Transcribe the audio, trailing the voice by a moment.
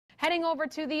Heading over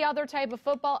to the other type of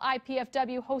football,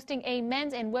 IPFW hosting a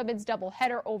men's and women's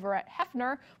doubleheader over at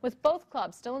Hefner, with both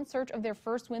clubs still in search of their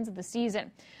first wins of the season.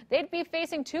 They'd be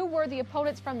facing two worthy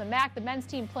opponents from the MAC, the men's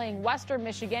team playing Western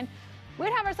Michigan.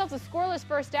 We'd have ourselves a scoreless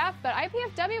first half, but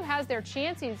IPFW has their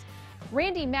chances.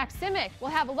 Randy Maximic will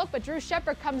have a look, but Drew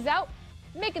Shepard comes out,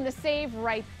 making the save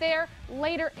right there.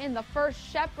 Later in the first,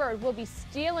 Shepard will be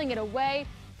stealing it away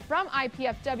from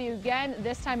IPFW again.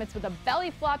 This time it's with a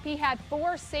belly flop. He had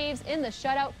 4 saves in the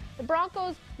shutout. The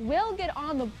Broncos will get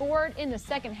on the board in the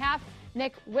second half.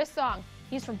 Nick Wissong,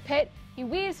 he's from Pitt. He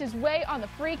weaves his way on the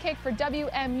free kick for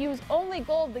WMU's only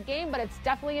goal of the game, but it's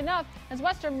definitely enough as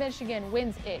Western Michigan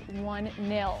wins it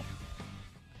 1-0.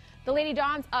 The Lady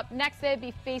Dons up next. They'll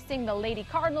be facing the Lady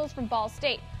Cardinals from Ball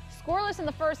State. Scoreless in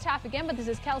the first half again, but this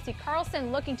is Kelsey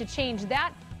Carlson looking to change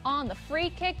that on the free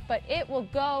kick, but it will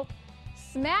go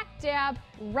smack dab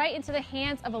right into the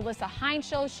hands of Alyssa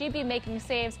Heinschel. She'd be making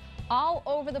saves all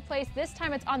over the place. This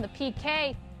time it's on the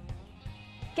PK.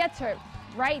 Gets her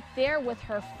right there with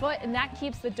her foot, and that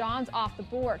keeps the Dons off the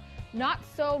board. Not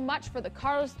so much for the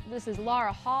Cardinals. This is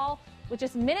Laura Hall with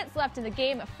just minutes left in the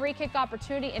game, a free kick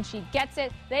opportunity, and she gets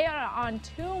it. They are on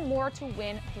 2 more to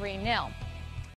win 3-0.